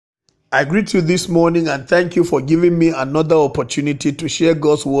I greet you this morning and thank you for giving me another opportunity to share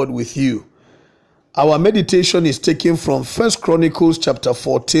God's word with you. Our meditation is taken from 1 Chronicles chapter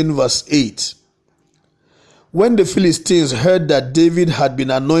 14 verse 8. When the Philistines heard that David had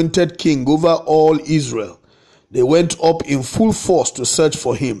been anointed king over all Israel, they went up in full force to search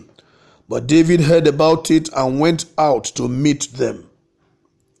for him. But David heard about it and went out to meet them.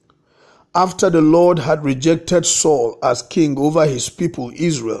 After the Lord had rejected Saul as king over his people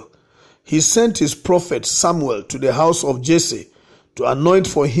Israel, he sent his prophet Samuel to the house of Jesse to anoint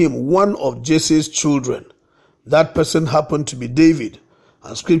for him one of Jesse's children. That person happened to be David.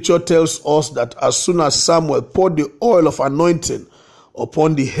 And scripture tells us that as soon as Samuel poured the oil of anointing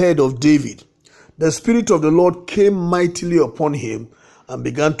upon the head of David, the Spirit of the Lord came mightily upon him and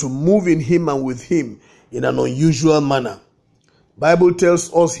began to move in him and with him in an unusual manner. Bible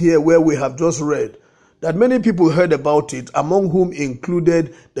tells us here where we have just read that many people heard about it, among whom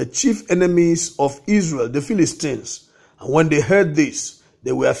included the chief enemies of Israel, the Philistines. And when they heard this,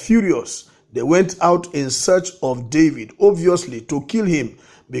 they were furious. They went out in search of David, obviously to kill him,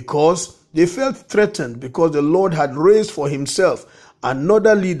 because they felt threatened because the Lord had raised for himself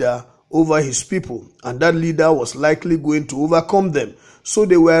another leader over his people, and that leader was likely going to overcome them. So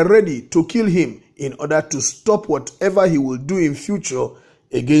they were ready to kill him in order to stop whatever he will do in future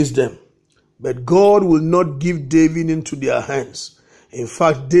against them. But God will not give David into their hands. In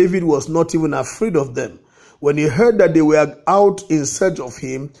fact, David was not even afraid of them. When he heard that they were out in search of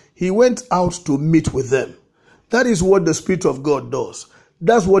him, he went out to meet with them. That is what the Spirit of God does.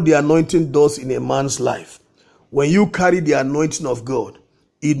 That's what the anointing does in a man's life. When you carry the anointing of God,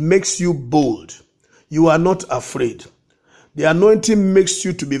 it makes you bold. You are not afraid. The anointing makes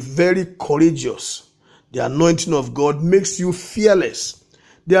you to be very courageous. The anointing of God makes you fearless.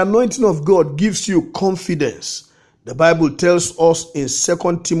 The anointing of God gives you confidence. The Bible tells us in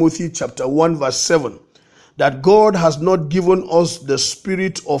 2 Timothy chapter 1 verse 7 that God has not given us the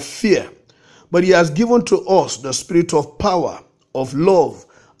spirit of fear, but he has given to us the spirit of power, of love,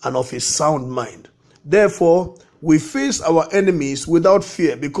 and of a sound mind. Therefore, we face our enemies without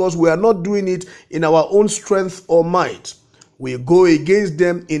fear because we are not doing it in our own strength or might. We go against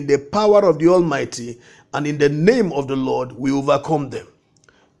them in the power of the Almighty, and in the name of the Lord, we overcome them.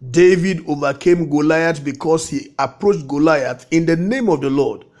 David overcame Goliath because he approached Goliath in the name of the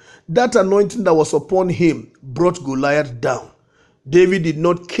Lord. That anointing that was upon him brought Goliath down. David did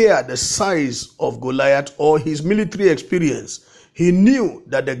not care the size of Goliath or his military experience. He knew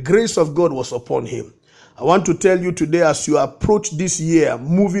that the grace of God was upon him. I want to tell you today, as you approach this year,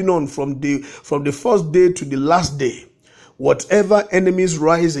 moving on from the first day to the last day, whatever enemies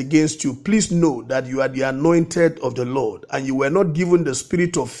rise against you, please know that you are the anointed of the Lord and you were not given the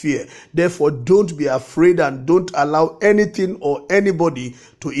spirit of fear. Therefore, don't be afraid and don't allow anything or anybody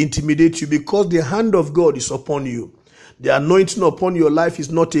to intimidate you, because the hand of God is upon you. The anointing upon your life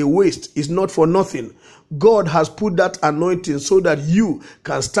is not a waste. It's not for nothing. God has put that anointing so that you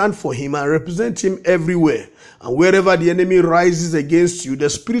can stand for him and represent him everywhere. And wherever the enemy rises against you, the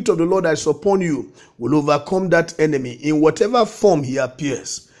Spirit of the Lord that is upon you will overcome that enemy in whatever form he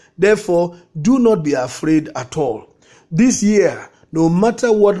appears. Therefore, do not be afraid at all. This year, no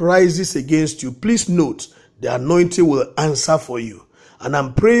matter what rises against you, please note the anointing will answer for you. And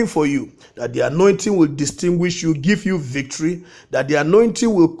I'm praying for you that the anointing will distinguish you, give you victory, that the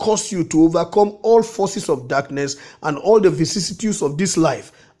anointing will cause you to overcome all forces of darkness and all the vicissitudes of this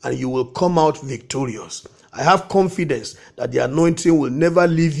life, and you will come out victorious. I have confidence that the anointing will never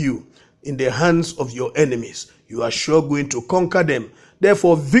leave you in the hands of your enemies. You are sure going to conquer them.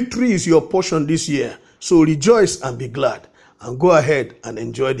 Therefore, victory is your portion this year. So rejoice and be glad, and go ahead and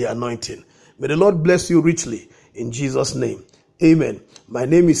enjoy the anointing. May the Lord bless you richly in Jesus' name. Amen. My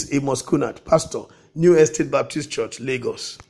name is Amos Kunat, pastor, New Estate Baptist Church, Lagos.